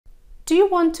Do you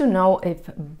want to know if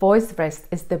voice rest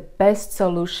is the best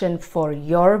solution for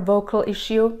your vocal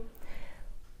issue?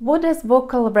 What does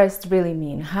vocal rest really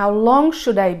mean? How long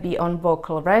should I be on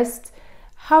vocal rest?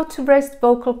 How to rest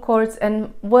vocal cords,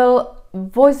 and will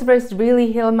voice rest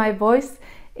really heal my voice?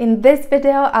 In this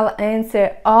video, I'll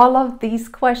answer all of these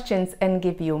questions and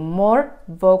give you more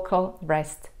vocal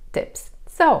rest tips.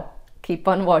 So keep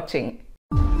on watching.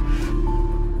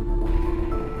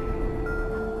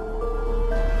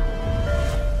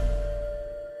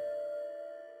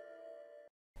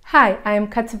 Hi, I am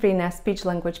Katarina,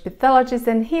 speech-language pathologist,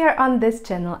 and here on this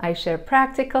channel I share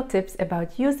practical tips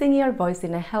about using your voice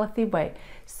in a healthy way.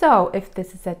 So if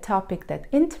this is a topic that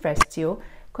interests you,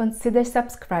 consider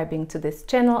subscribing to this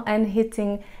channel and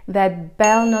hitting that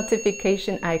bell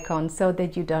notification icon so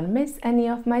that you don't miss any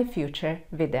of my future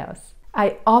videos.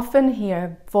 I often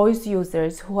hear voice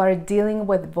users who are dealing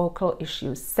with vocal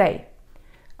issues say,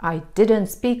 "I didn't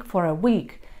speak for a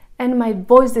week and my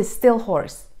voice is still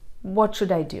hoarse. What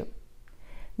should I do?"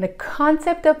 The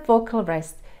concept of vocal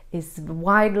rest is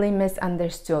widely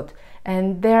misunderstood,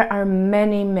 and there are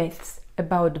many myths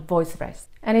about voice rest.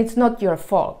 And it's not your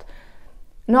fault.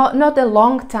 Not a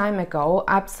long time ago,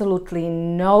 absolutely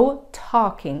no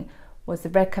talking was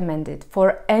recommended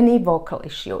for any vocal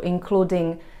issue,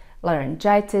 including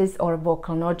laryngitis or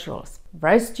vocal nodules.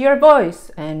 Rest your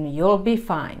voice and you'll be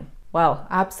fine. Well,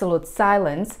 absolute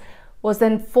silence was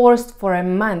enforced for a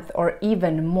month or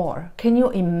even more. Can you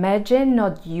imagine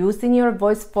not using your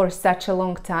voice for such a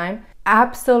long time?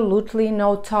 Absolutely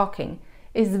no talking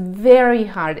is very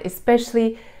hard,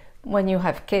 especially when you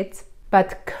have kids.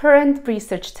 But current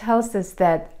research tells us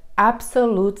that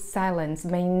absolute silence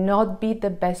may not be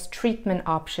the best treatment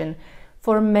option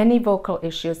for many vocal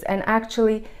issues, and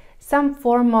actually some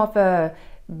form of a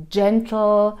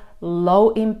gentle,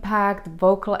 low-impact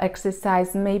vocal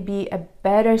exercise may be a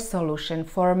better solution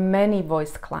for many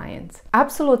voice clients.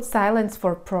 Absolute silence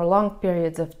for prolonged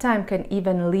periods of time can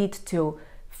even lead to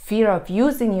fear of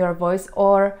using your voice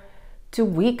or to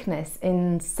weakness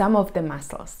in some of the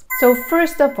muscles. So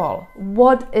first of all,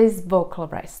 what is vocal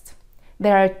rest?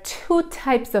 There are two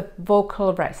types of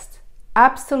vocal rest,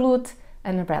 absolute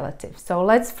and relative. So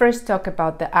let's first talk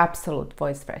about the absolute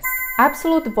voice rest.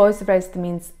 Absolute voice rest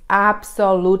means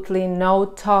absolutely no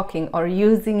talking or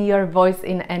using your voice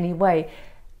in any way.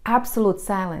 Absolute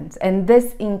silence. And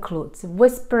this includes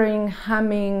whispering,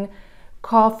 humming,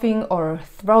 coughing or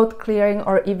throat clearing,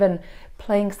 or even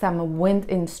playing some wind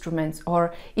instruments,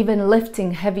 or even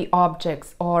lifting heavy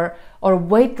objects or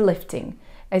weightlifting,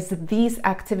 as these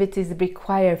activities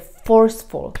require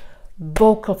forceful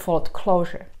vocal fold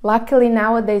closure. Luckily,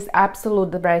 nowadays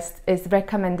absolute rest is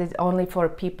recommended only for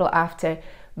people after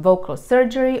vocal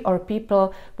surgery or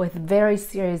people with very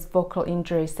serious vocal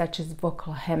injuries such as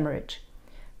vocal hemorrhage.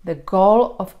 The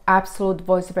goal of absolute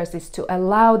voice rest is to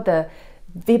allow the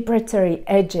vibratory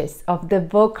edges of the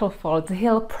vocal folds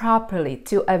heal properly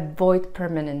to avoid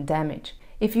permanent damage.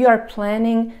 If you are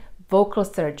planning vocal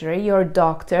surgery, your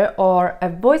doctor or a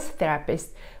voice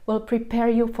therapist will prepare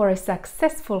you for a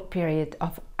successful period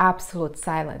of absolute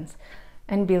silence.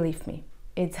 And believe me,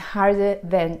 it's harder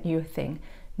than you think.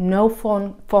 No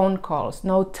phone calls,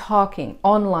 no talking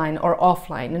online or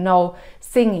offline, no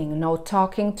singing, no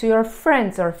talking to your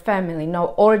friends or family,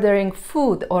 no ordering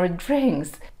food or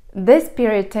drinks. This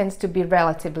period tends to be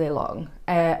relatively long,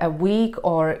 a week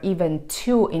or even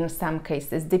two in some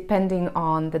cases, depending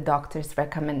on the doctor's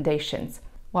recommendations.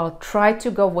 Well, try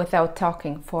to go without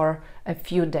talking for a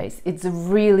few days. It's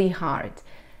really hard.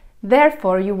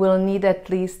 Therefore, you will need at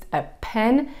least a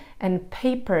pen and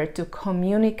paper to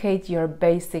communicate your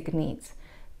basic needs.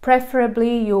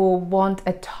 Preferably, you want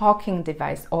a talking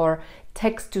device or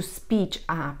text-to-speech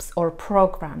apps or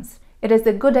programs. It is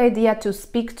a good idea to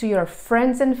speak to your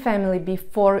friends and family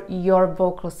before your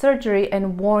vocal surgery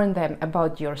and warn them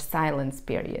about your silence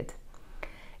period.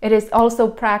 It is also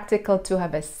practical to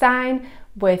have a sign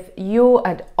with you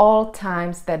at all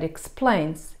times that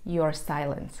explains your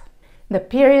silence. The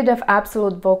period of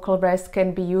absolute vocal rest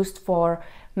can be used for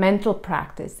mental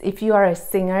practice. If you are a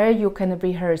singer, you can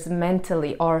rehearse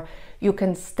mentally, or you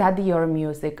can study your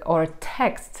music or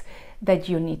texts that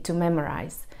you need to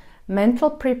memorize. Mental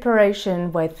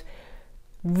preparation with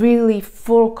really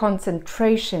full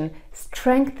concentration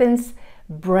strengthens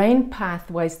brain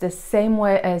pathways the same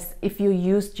way as if you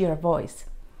used your voice.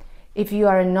 If you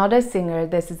are not a singer,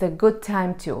 this is a good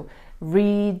time to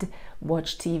read,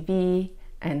 watch TV,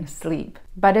 and sleep.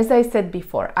 But as I said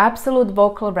before, absolute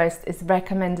vocal rest is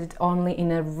recommended only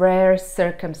in rare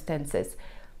circumstances.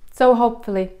 So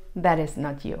hopefully that is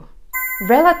not you.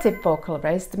 Relative vocal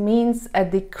rest means a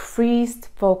decreased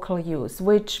vocal use,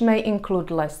 which may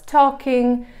include less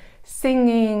talking,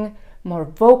 singing, more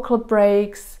vocal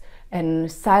breaks,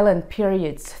 and silent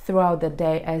periods throughout the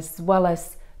day, as well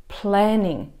as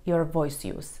planning your voice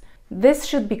use. This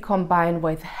should be combined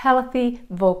with healthy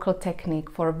vocal technique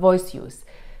for voice use.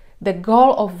 The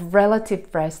goal of relative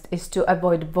rest is to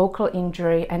avoid vocal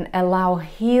injury and allow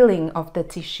healing of the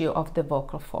tissue of the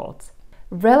vocal folds.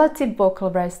 Relative vocal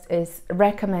rest is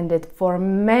recommended for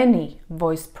many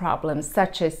voice problems,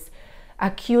 such as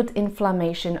acute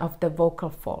inflammation of the vocal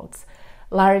folds,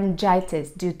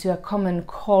 laryngitis due to a common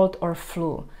cold or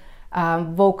flu,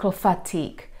 vocal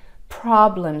fatigue,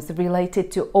 problems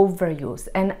related to overuse,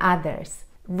 and others.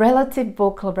 Relative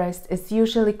vocal rest is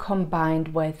usually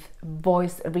combined with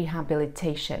voice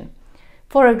rehabilitation.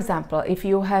 For example, if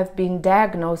you have been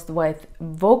diagnosed with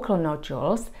vocal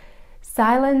nodules,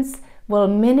 silence will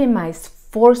minimize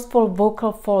forceful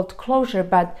vocal fold closure,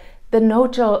 but the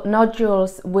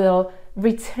nodules will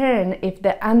return if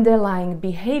the underlying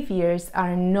behaviors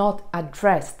are not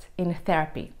addressed in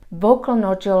therapy. Vocal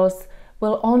nodules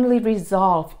will only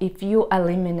resolve if you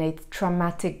eliminate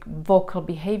traumatic vocal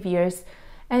behaviors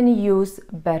and use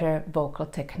better vocal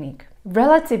technique.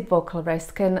 Relative vocal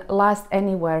rest can last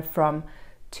anywhere from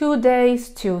 2 days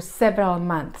to several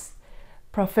months.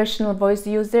 Professional voice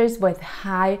users with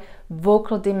high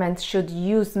vocal demand should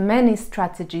use many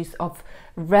strategies of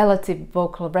relative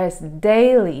vocal rest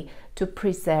daily to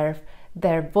preserve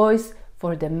their voice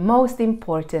for the most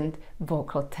important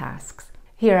vocal tasks.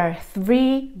 Here are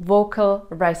 3 vocal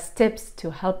rest tips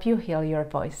to help you heal your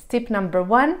voice. Tip number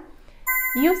 1,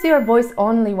 use your voice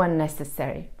only when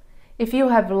necessary. If you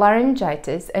have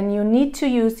laryngitis and you need to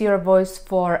use your voice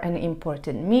for an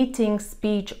important meeting,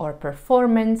 speech, or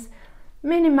performance,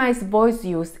 minimize voice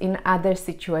use in other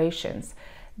situations.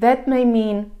 That may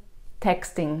mean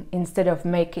texting instead of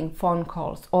making phone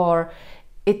calls, or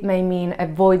it may mean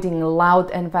avoiding loud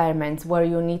environments where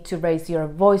you need to raise your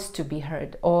voice to be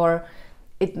heard, or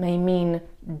it may mean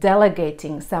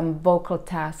delegating some vocal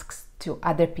tasks to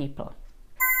other people.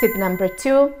 Tip number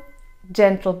 2,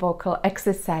 gentle vocal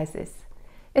exercises.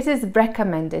 It is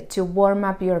recommended to warm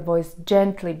up your voice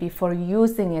gently before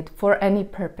using it for any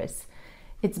purpose.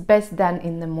 It's best done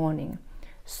in the morning.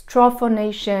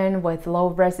 Strophonation with low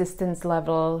resistance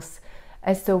levels,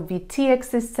 SOVT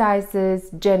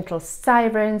exercises, gentle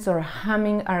sirens, or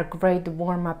humming are great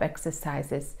warm-up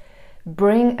exercises.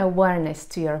 Bring awareness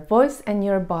to your voice and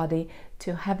your body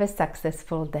to have a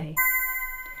successful day.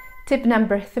 Tip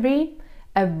number 3,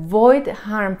 avoid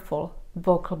harmful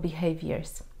vocal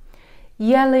behaviors.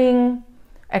 Yelling,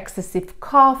 excessive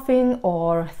coughing,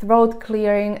 or throat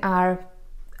clearing are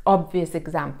obvious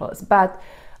examples, but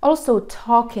also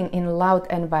talking in loud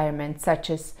environments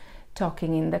such as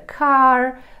talking in the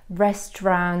car,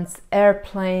 restaurants,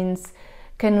 airplanes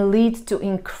can lead to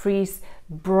increased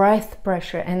breath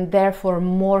pressure and therefore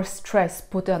more stress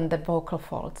put on the vocal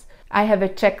folds. I have a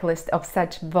checklist of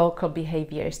such vocal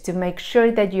behaviors. To make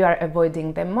sure that you are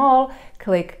avoiding them all,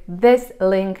 click this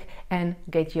link and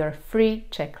get your free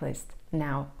checklist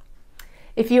now.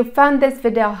 If you found this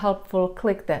video helpful,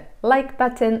 click the like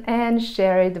button and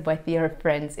share it with your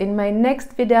friends. In my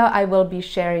next video, I will be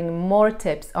sharing more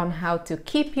tips on how to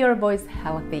keep your voice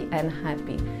healthy and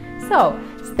happy. So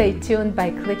stay tuned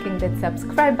by clicking that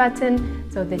subscribe button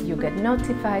so that you get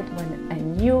notified when a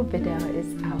new video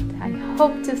is out. I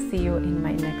hope to see you in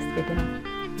my next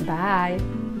video.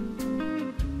 Bye!